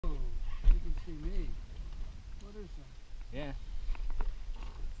Yeah.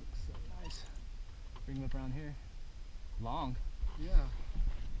 Looks so nice. Bring them up around here. Long. Yeah.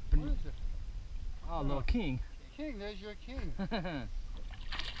 What is it? Oh, little king. King, there's your king. I'll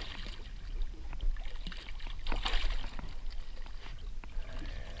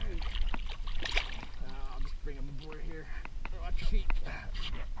just bring him aboard here. Watch your feet.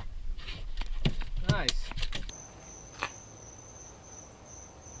 Nice.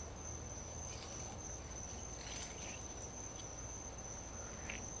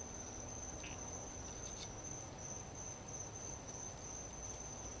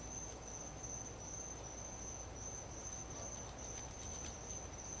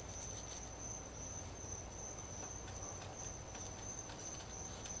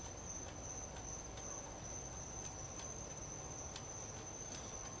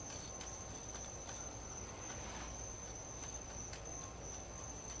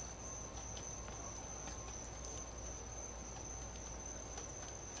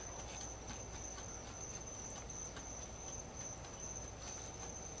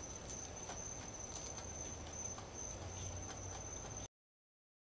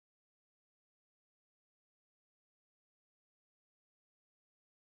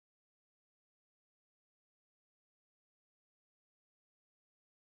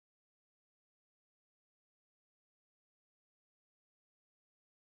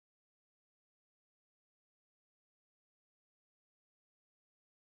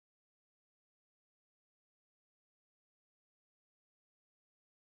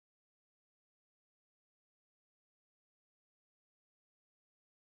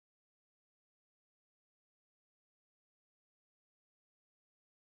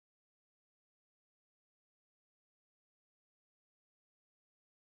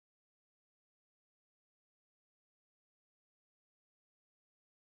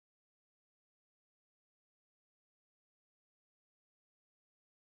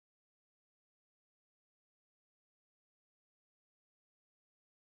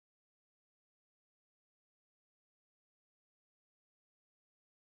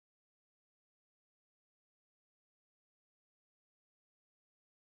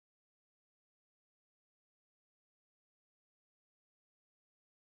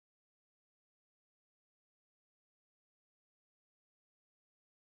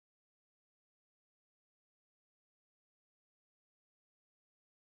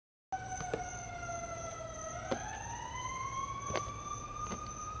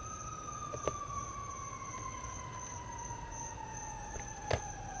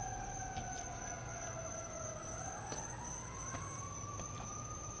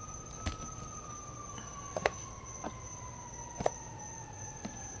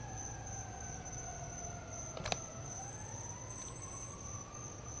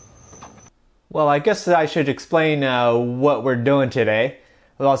 Well, I guess I should explain what we're doing today.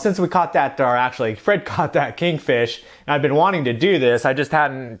 Well, since we caught that, or actually Fred caught that kingfish, and I've been wanting to do this, I just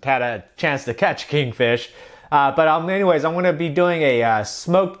hadn't had a chance to catch kingfish. Anyways, I'm going to be doing a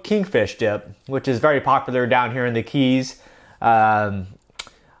smoked kingfish dip, which is very popular down here in the Keys. I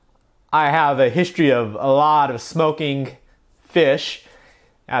have a history of a lot of smoking fish.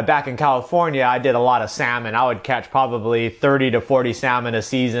 Back in California, I did a lot of salmon. I would catch probably 30 to 40 salmon a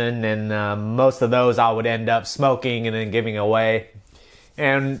season, and most of those I would end up smoking and then giving away.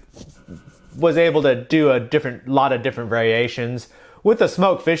 And was able to do a lot of different variations. With the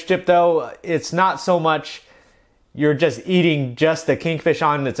smoked fish dip though, it's not so much you're just eating just the kingfish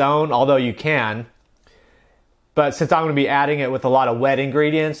on its own, although you can. But since I'm going to be adding it with a lot of wet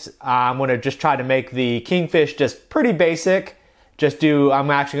ingredients, I'm going to just try to make the kingfish just pretty basic.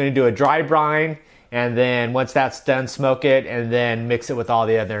 I'm actually going to do a dry brine, and then once that's done, smoke it, and then mix it with all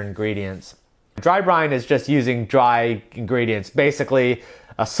the other ingredients. Dry brine is just using dry ingredients. Basically,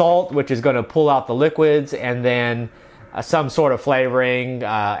 a salt, which is going to pull out the liquids, and then some sort of flavoring or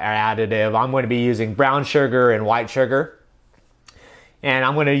additive. I'm going to be using brown sugar and white sugar. And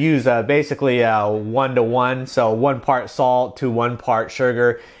I'm going to use basically 1-to-1, so 1 part salt to 1 part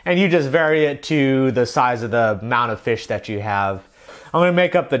sugar. And you just vary it to the size of the amount of fish that you have. I'm going to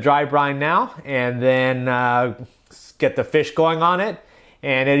make up the dry brine now, and then get the fish going on it.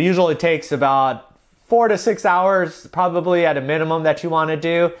 And it usually takes about 4 to 6 hours, probably at a minimum, that you want to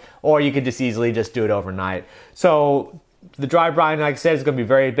do. Or you could just easily just do it overnight. So the dry brine, like I said, is going to be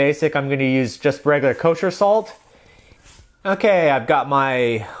very basic. I'm going to use just regular kosher salt. Okay, I've got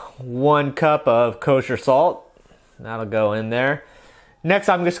my 1 cup of kosher salt. That'll go in there. Next,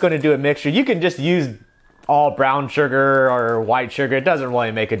 I'm just going to do a mixture. You can just use all brown sugar or white sugar. It doesn't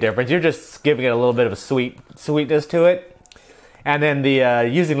really make a difference. You're just giving it a little bit of a sweetness to it. And then the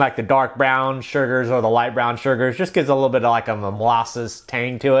using like the dark brown sugars or the light brown sugars just gives a little bit of like a molasses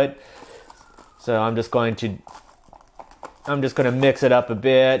tang to it. So I'm just going to mix it up a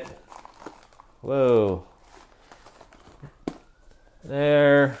bit. Whoa.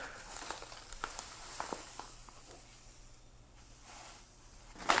 There.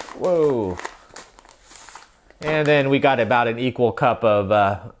 Whoa. And then we got about an equal cup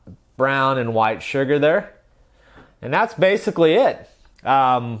of brown and white sugar there. And that's basically it.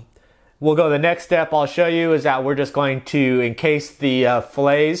 We'll go the next step I'll show you is that we're just going to encase the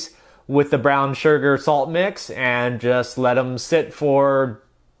fillets with the brown sugar salt mix and just let them sit for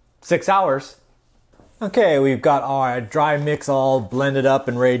 6 hours. Okay, we've got our dry mix all blended up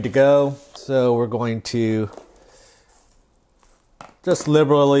and ready to go. So we're going to just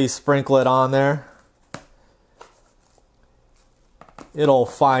liberally sprinkle it on there. It'll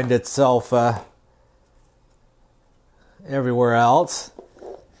find itself everywhere else.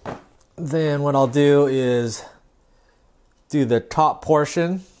 Then what I'll do is do the top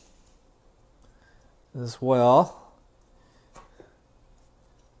portion as well.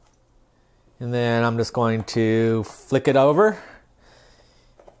 And then I'm just going to flick it over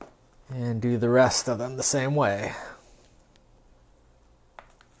and do the rest of them the same way.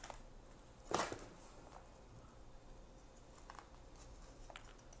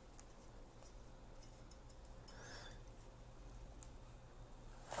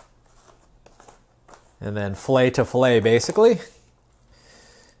 And then fillet to fillet, basically.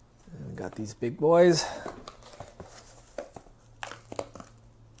 And got these big boys.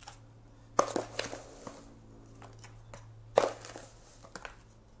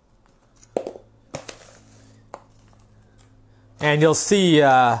 And you'll see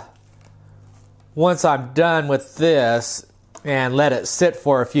once I'm done with this and let it sit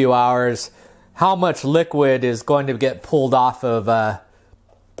for a few hours, how much liquid is going to get pulled off of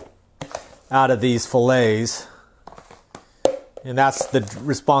out of these fillets. And that's the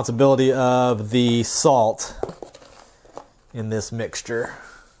responsibility of the salt in this mixture.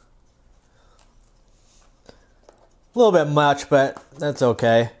 A little bit much, but that's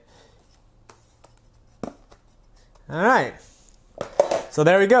okay. All right. So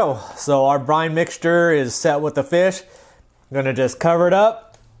there we go. So our brine mixture is set with the fish. I'm gonna just cover it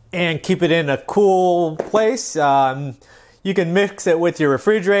up and keep it in a cool place. You can mix it with your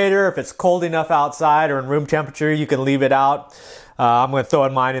refrigerator. If it's cold enough outside or in room temperature, you can leave it out. I'm going to throw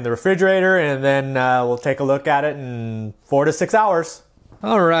mine in the refrigerator and then we'll take a look at it in 4 to 6 hours.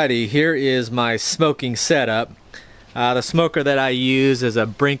 Alrighty, here is my smoking setup. The smoker that I use is a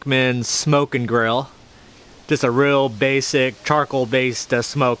Brinkmann Smoke and Grill. Just a real basic charcoal based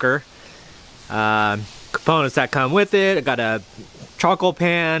smoker. Components that come with it, I got a charcoal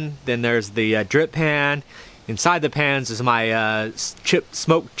pan, then there's the drip pan. Inside the pans is my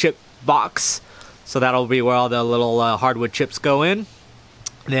smoked chip box, so that'll be where all the little hardwood chips go in.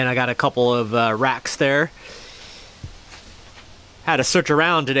 And then I got a couple of racks there. Had to search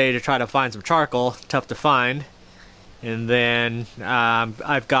around today to try to find some charcoal, tough to find. And then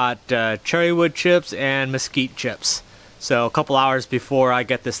I've got cherry wood chips and mesquite chips. So a couple hours before I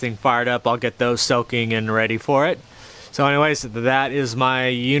get this thing fired up, I'll get those soaking and ready for it. So anyways, that is my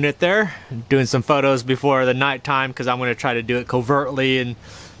unit there. Doing some photos before the nighttime because I'm going to try to do it covertly and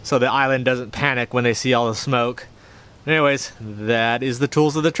so the island doesn't panic when they see all the smoke. Anyways, that is the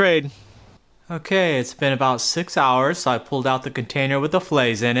tools of the trade. Okay, it's been about 6 hours, so I pulled out the container with the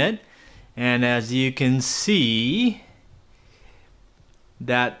fillets in it. And as you can see,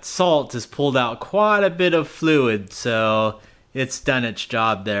 that salt has pulled out quite a bit of fluid, so it's done its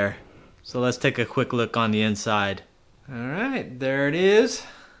job there. So let's take a quick look on the inside. Alright, there it is.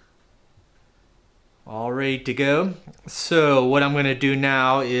 All ready to go. So what I'm going to do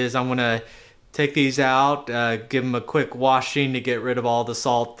now is I'm going to take these out, give them a quick washing to get rid of all the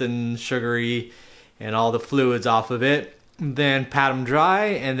salt and sugary and all the fluids off of it. Then pat them dry,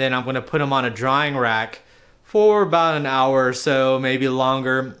 and then I'm going to put them on a drying rack for about an hour or so, maybe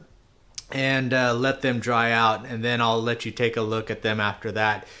longer, and let them dry out, and then I'll let you take a look at them after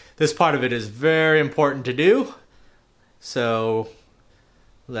that. This part of it is very important to do. So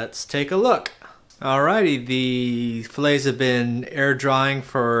let's take a look. Alrighty, the fillets have been air drying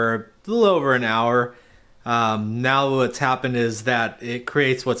for a little over an hour. Now what's happened is that it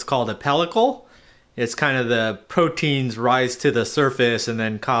creates what's called a pellicle. It's kind of the proteins rise to the surface and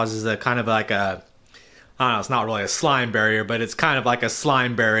then causes a kind of like a, I don't know, it's not really a slime barrier, but it's kind of like a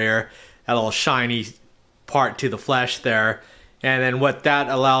slime barrier, that little shiny part to the flesh there. And then what that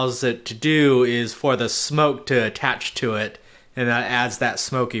allows it to do is for the smoke to attach to it, and that adds that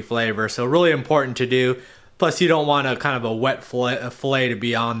smoky flavor. So really important to do. Plus, you don't want a kind of a wet fillet to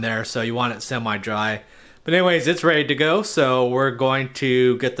be on there, so you want it semi-dry. But anyways, it's ready to go, so we're going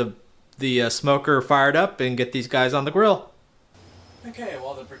to get the smoker fired up and get these guys on the grill. Okay,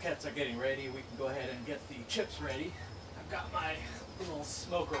 while the briquettes are getting ready, we can go ahead and get the chips ready. I've got my little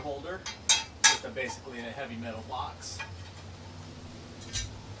smoker holder, just basically a heavy metal box. And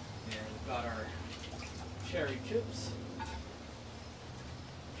we've got our cherry chips.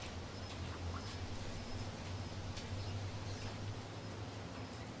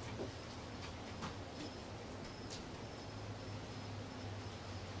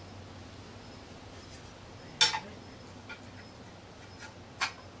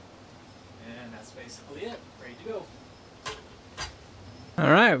 Basically it, ready to go.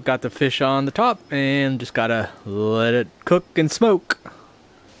 Alright, I've got the fish on the top and just gotta let it cook and smoke.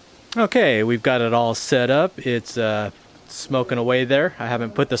 Okay, we've got it all set up. It's smoking away there. I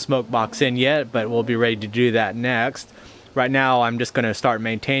haven't put the smoke box in yet, but we'll be ready to do that next. Right now I'm just gonna start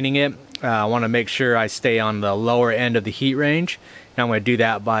maintaining it. I want to make sure I stay on the lower end of the heat range. And I'm going to do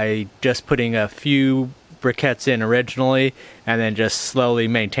that by just putting a few briquettes in originally and then just slowly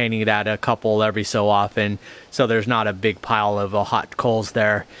maintaining it at a couple every so often so there's not a big pile of hot coals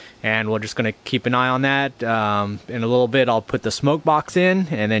there. And we're just going to keep an eye on that. In a little bit I'll put the smoke box in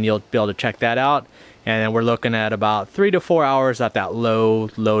and then you'll be able to check that out. And then we're looking at about 3 to 4 hours at that low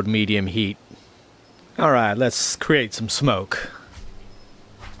medium heat. Alright, let's create some smoke.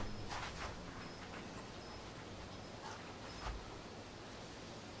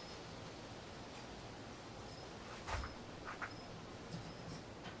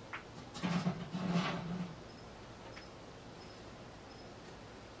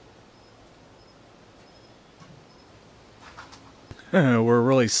 We're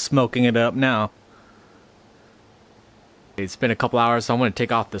really smoking it up now. It's been a couple hours, so I'm going to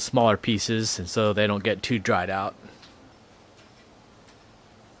take off the smaller pieces and so they don't get too dried out.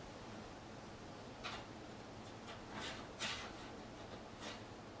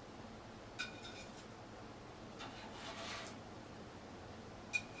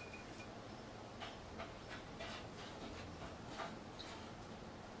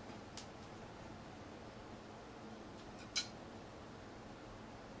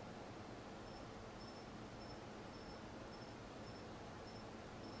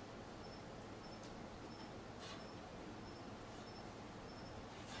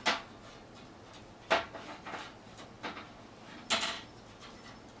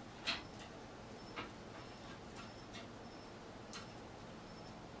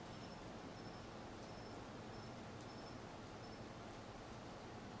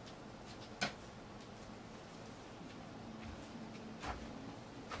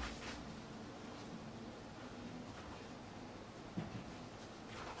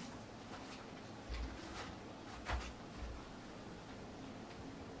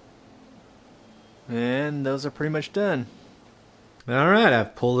 And those are pretty much done. Alright,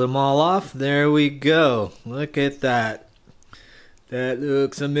 I've pulled them all off. There we go. Look at that. That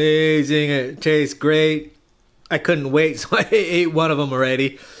looks amazing. It tastes great. I couldn't wait, so I ate one of them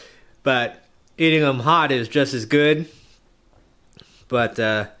already. But eating them hot is just as good. But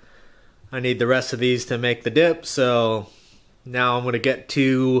I need the rest of these to make the dip. So now I'm going to get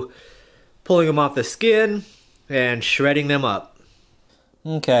to pulling them off the skin and shredding them up.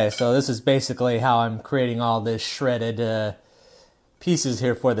 Okay, so this is basically how I'm creating all this shredded pieces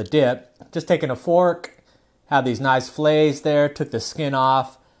here for the dip. Just taking a fork, have these nice fillets there, took the skin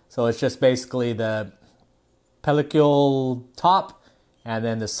off. So it's just basically the pellicle top and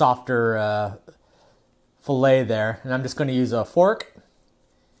then the softer fillet there. And I'm just going to use a fork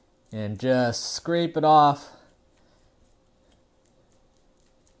and just scrape it off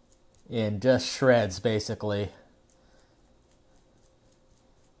in just shreds basically.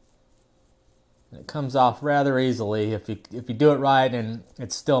 It comes off rather easily if you do it right and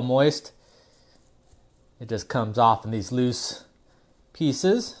it's still moist. It just comes off in these loose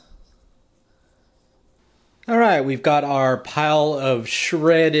pieces. Alright, we've got our pile of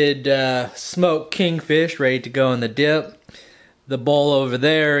shredded smoked kingfish ready to go in the dip. The bowl over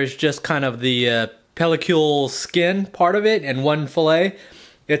there is just kind of the pellicule skin part of it and one fillet.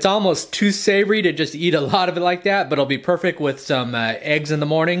 It's almost too savory to just eat a lot of it like that, but it'll be perfect with some eggs in the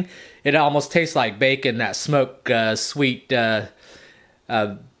morning. It almost tastes like bacon, that smoked sweet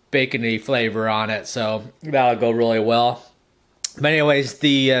bacony flavor on it, so that'll go really well. But anyways,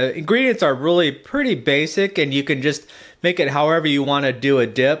 the ingredients are really pretty basic, and you can just make it however you want to do a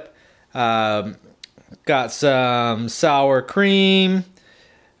dip. Got some sour cream,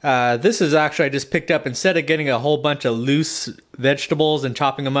 This is actually I just picked up, instead of getting a whole bunch of loose vegetables and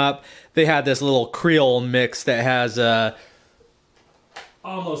chopping them up, they had this little Creole mix that has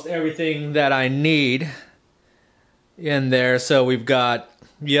almost everything that I need in there. So we've got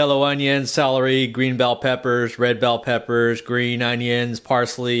yellow onions, celery, green bell peppers, red bell peppers, green onions,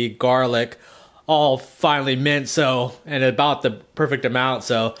 parsley, garlic, all finely minced, so, and about the perfect amount,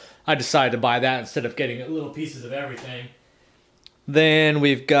 so I decided to buy that instead of getting little pieces of everything. Then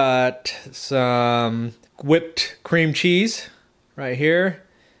we've got some whipped cream cheese right here.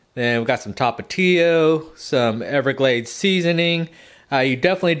 Then we've got some tapatio, some Everglades seasoning. You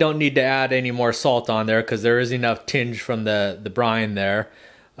definitely don't need to add any more salt on there because there is enough tinge from the brine there.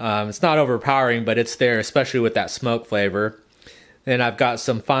 It's not overpowering, but it's there, especially with that smoke flavor. Then I've got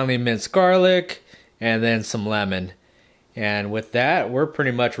some finely minced garlic and then some lemon. And with that, we're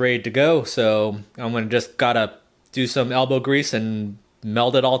pretty much ready to go. So I'm gonna just gotta do some elbow grease and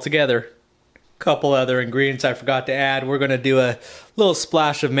meld it all together. Couple other ingredients I forgot to add. We're gonna do a little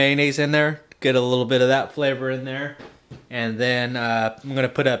splash of mayonnaise in there, get a little bit of that flavor in there. And then I'm gonna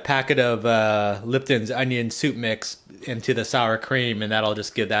put a packet of Lipton's onion soup mix into the sour cream, and that'll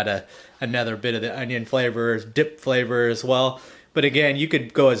just give that another bit of the onion flavor, dip flavor as well. But again, you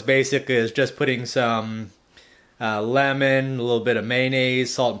could go as basic as just putting some lemon, a little bit of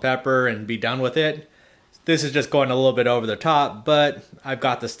mayonnaise, salt and pepper, and be done with it. This is just going a little bit over the top, but I've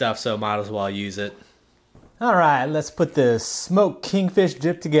got the stuff, so might as well use it. All right, let's put the smoked kingfish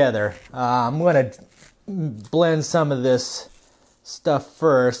dip together. I'm gonna blend some of this stuff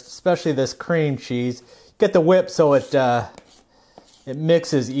first, especially this cream cheese. Get the whip so it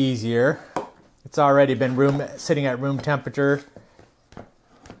mixes easier. It's already been sitting at room temperature,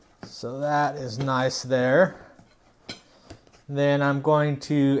 so that is nice there. Then I'm going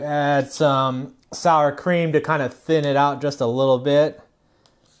to add some sour cream to kind of thin it out just a little bit.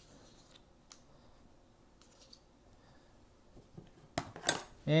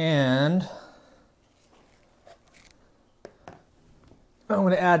 And I'm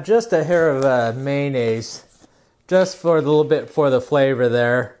going to add just a hair of mayonnaise, just for a little bit for the flavor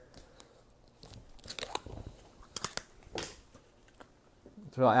there.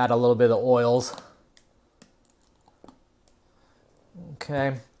 So I'll add a little bit of oils.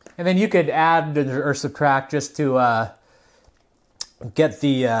 Okay. And then you could add or subtract just to get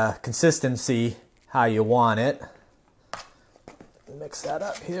the consistency how you want it. Mix that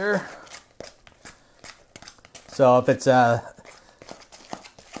up here. So if it's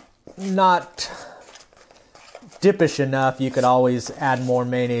not dippish enough, you could always add more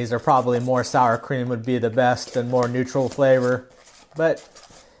mayonnaise, or probably more sour cream would be the best and more neutral flavor. But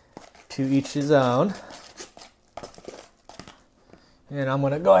to each his own. And I'm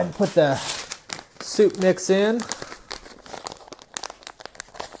going to go ahead and put the soup mix in.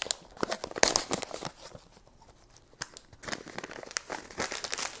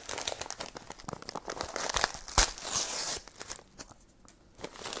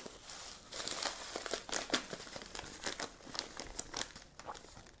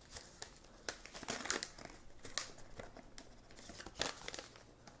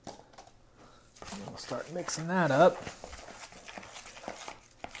 We'll start mixing that up.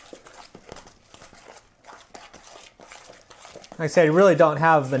 Like I said, you really don't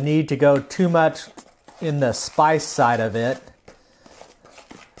have the need to go too much in the spice side of it.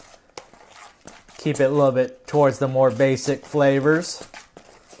 Keep it a little bit towards the more basic flavors.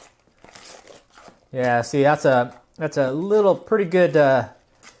 Yeah, see, that's a little pretty good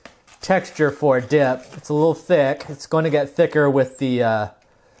texture for a dip. It's a little thick. It's going to get thicker with the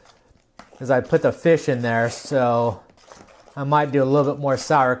as I put the fish in there, so I might do a little bit more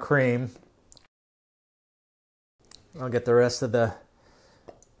sour cream. I'll get the rest of a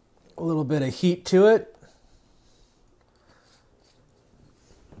little bit of heat to it.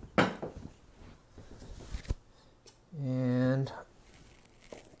 And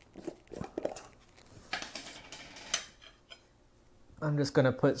I'm just going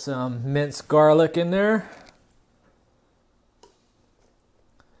to put some minced garlic in there.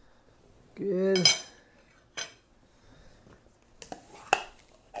 Good.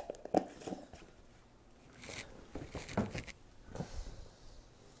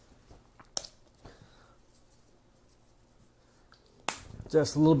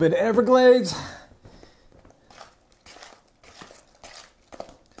 Just a little bit of Everglades.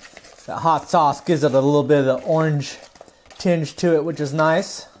 That hot sauce gives it a little bit of the orange tinge to it, which is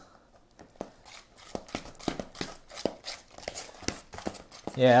nice.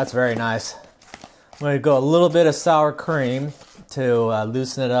 Yeah, that's very nice. I'm going to go a little bit of sour cream to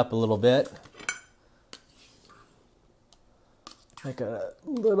loosen it up a little bit. Make it a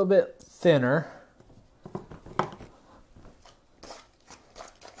little bit thinner.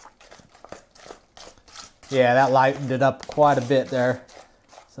 Yeah, that lightened it up quite a bit there,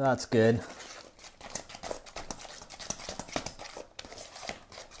 so that's good.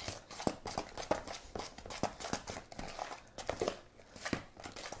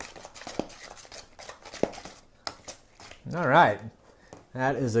 All right,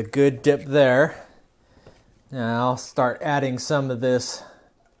 that is a good dip there. Now I'll start adding some of this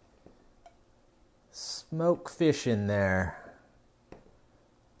smoked fish in there.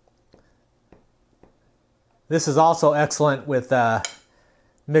 This is also excellent with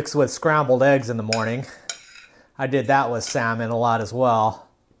mixed with scrambled eggs in the morning. I did that with salmon a lot as well.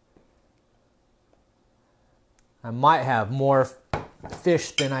 I might have more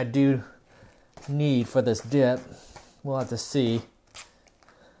fish than I do need for this dip. We'll have to see.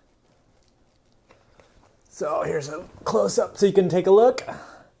 So here's a close-up so you can take a look.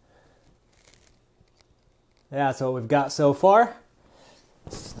 Yeah, that's what we've got so far.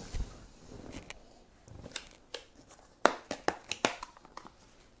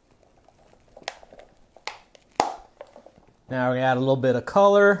 Now we're gonna add a little bit of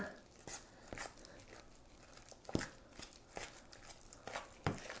color.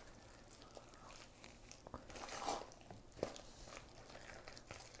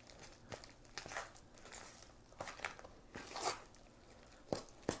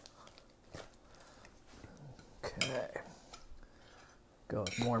 Okay. Go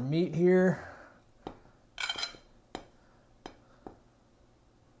with more meat here.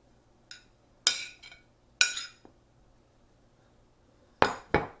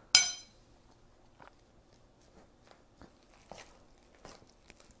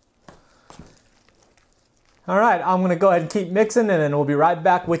 All right, I'm gonna go ahead and keep mixing, and then we'll be right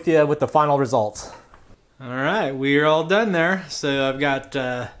back with you with the final results. All right, we're all done there. So I've got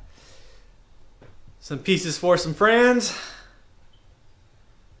some pieces for some friends.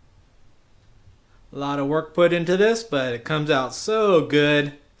 A lot of work put into this, but it comes out so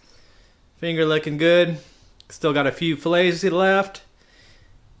good. Finger looking good. Still got a few fillets left,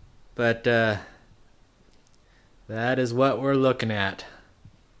 but that is what we're looking at.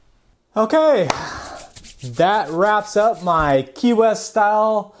 Okay. That wraps up my Key West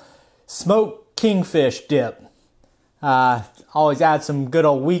style smoked kingfish dip. Always add some good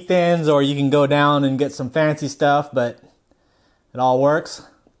old wheat thins, or you can go down and get some fancy stuff, but it all works.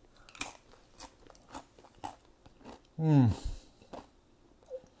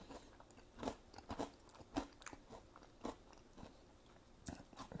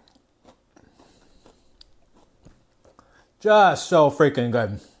 Just so freaking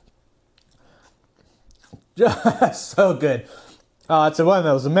good. Just so good. It's one of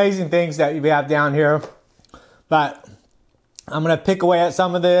those amazing things that we have down here. But I'm going to pick away at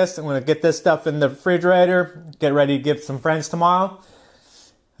some of this. I'm going to get this stuff in the refrigerator. Get ready to give some friends tomorrow.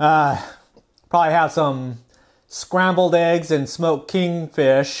 Probably have some scrambled eggs and smoked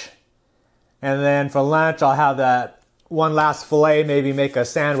kingfish. And then for lunch, I'll have that one last fillet. Maybe make a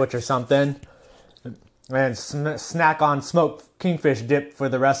sandwich or something. And snack on smoked kingfish dip for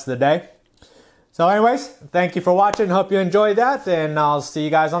the rest of the day. So anyways, thank you for watching. Hope you enjoyed that, and I'll see you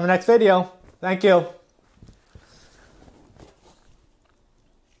guys on the next video. Thank you.